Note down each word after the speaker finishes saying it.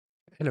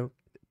Hello,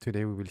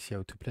 today we will see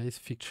how to place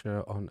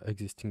fixture on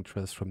existing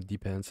truss from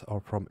Depence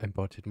or from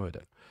imported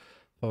model.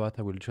 For that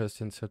I will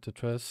just insert a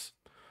truss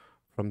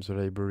from the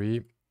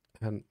library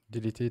and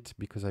delete it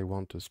because I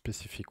want a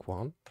specific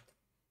one.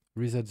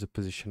 Reset the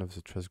position of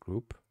the truss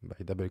group by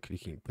double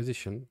clicking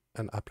position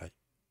and apply.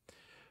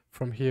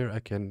 From here I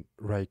can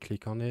right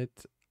click on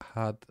it,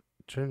 add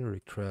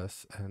generic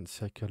truss and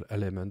circle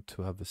element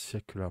to have the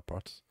circular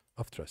part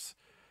of truss.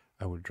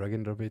 I will drag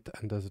and drop it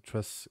under the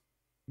truss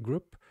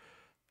group.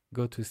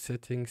 Go to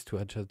settings to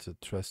adjust the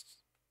truss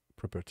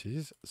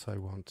properties. So I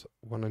want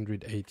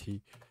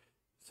 180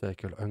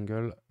 circle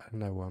angle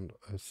and I want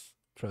a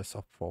truss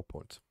of 4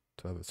 points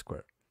to have a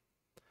square.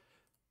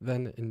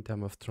 Then in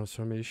terms of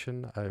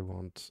transformation, I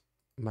want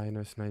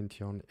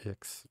 -90 on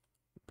X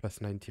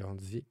plus 90 on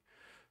Z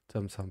to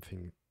have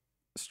something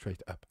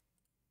straight up.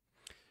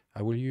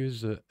 I will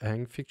use the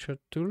hang fixture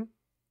tool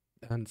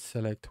and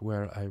select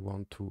where I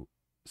want to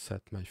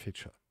set my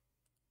fixture.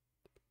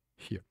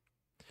 Here.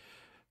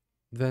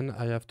 Then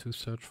I have to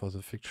search for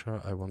the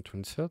fixture I want to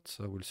insert.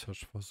 So I will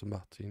search for the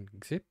Martin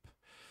zip.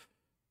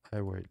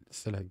 I will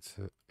select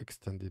the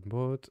extended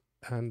mode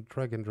and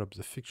drag and drop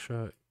the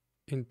fixture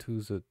into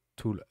the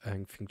tool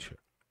hang fixture.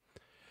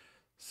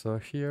 So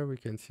here we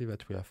can see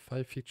that we have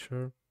 5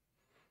 fixtures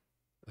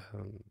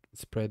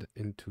spread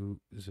into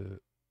the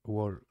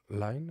wall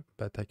line,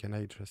 but I can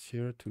adjust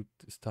here to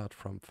start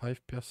from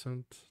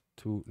 5%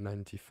 to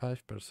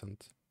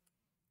 95%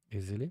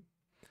 easily.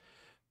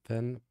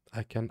 Then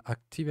I can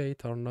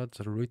activate or not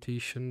the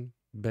rotation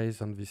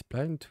based on this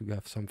spline to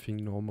have something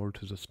normal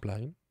to the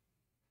spline.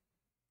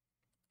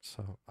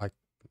 So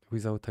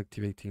without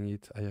activating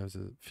it, I have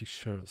the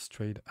fixture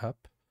straight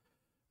up,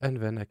 and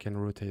then I can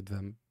rotate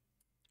them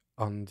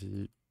on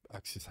the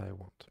axis I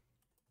want.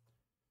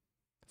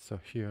 So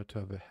here to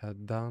have a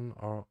head down,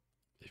 or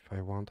if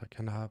I want, I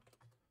can have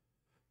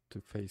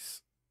to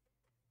face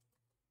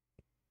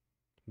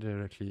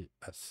directly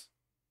us.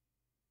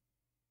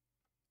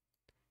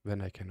 Then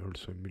I can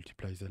also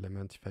multiply the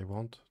element if I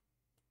want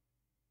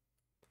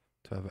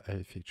to have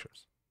 8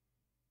 fixtures.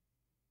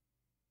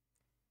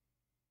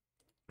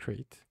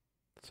 Great.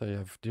 So I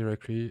have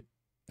directly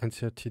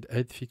inserted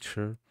 8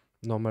 fixtures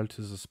normal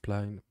to the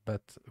spline,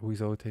 but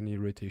without any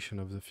rotation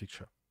of the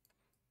fixture.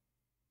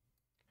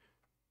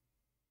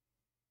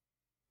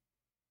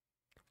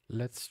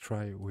 Let's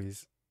try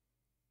with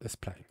a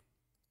spline.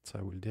 So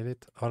I will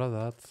delete all of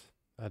that.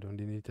 I don't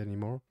need it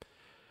anymore.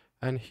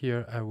 And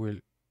here I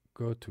will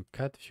go to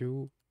CAD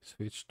view,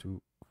 switch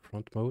to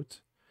front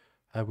mode.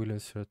 I will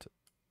insert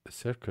a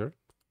circle,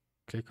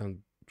 click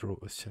on draw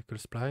a circle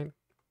spline.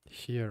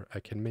 Here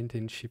I can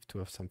maintain shift to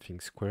have something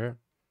square.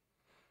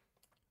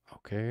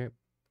 Okay,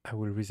 I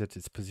will reset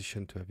its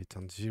position to have it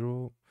on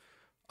 0.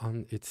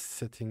 On its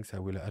settings I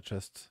will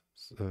adjust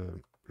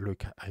the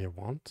look I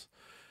want.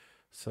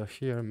 So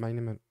here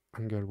minimum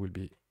angle will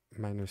be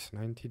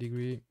 -90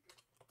 degree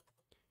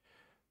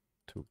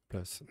to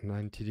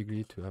 +90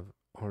 degree to have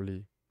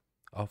only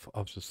half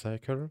of the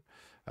circle.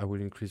 I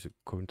will increase the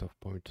count of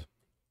points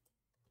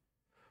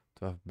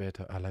to have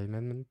better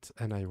alignment,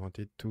 and I want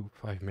it to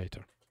 5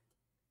 meters.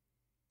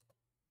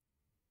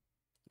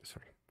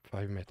 Sorry,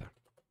 5 meters,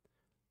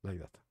 like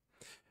that.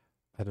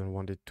 I don't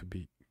want it to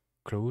be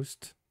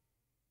closed,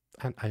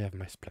 and I have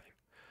my spline.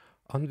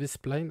 On this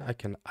spline, I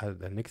can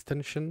add an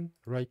extension,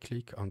 right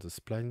click on the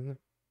spline,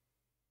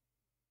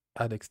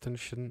 add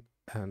extension,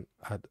 and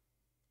add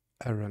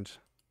arrange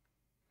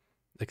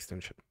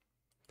extension.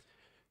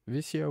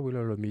 This here will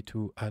allow me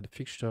to add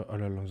fixture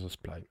all along the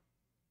spline.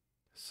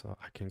 So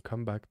I can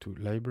come back to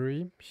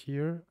library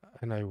here,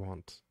 and I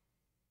want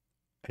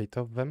 8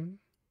 of them.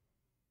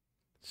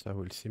 So I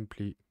will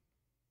simply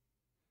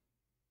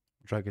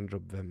drag and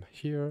drop them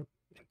here.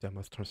 In terms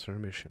of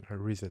transformation, I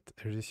reset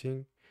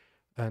everything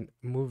and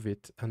move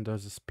it under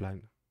the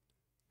spline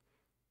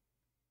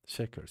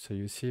circle. So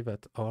you see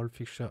that all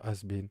fixture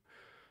has been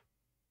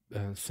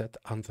set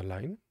on the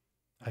line.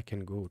 I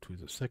can go to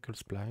the circle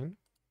spline,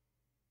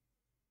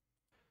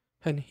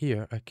 and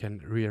here I can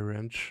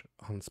rearrange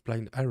on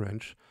spline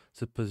arrange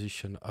the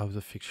position of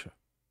the fixture.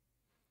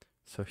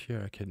 So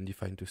here I can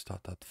define to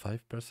start at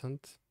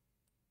 5%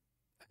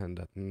 and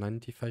at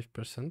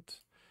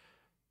 95%.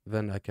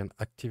 Then I can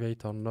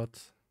activate or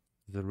not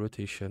the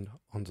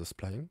rotation on the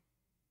spline.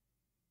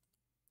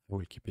 I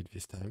will keep it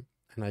this time,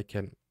 and I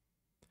can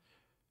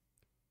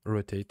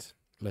rotate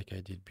like I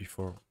did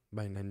before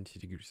by 90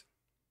 degrees,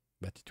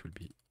 but it will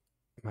be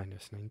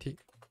 -90.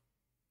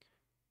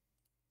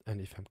 And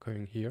if I'm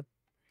going here,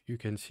 you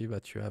can see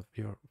that you have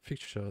your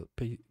fixture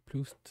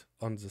placed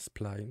on the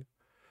spline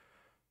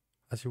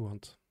as you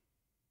want.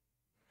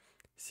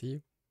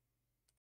 See,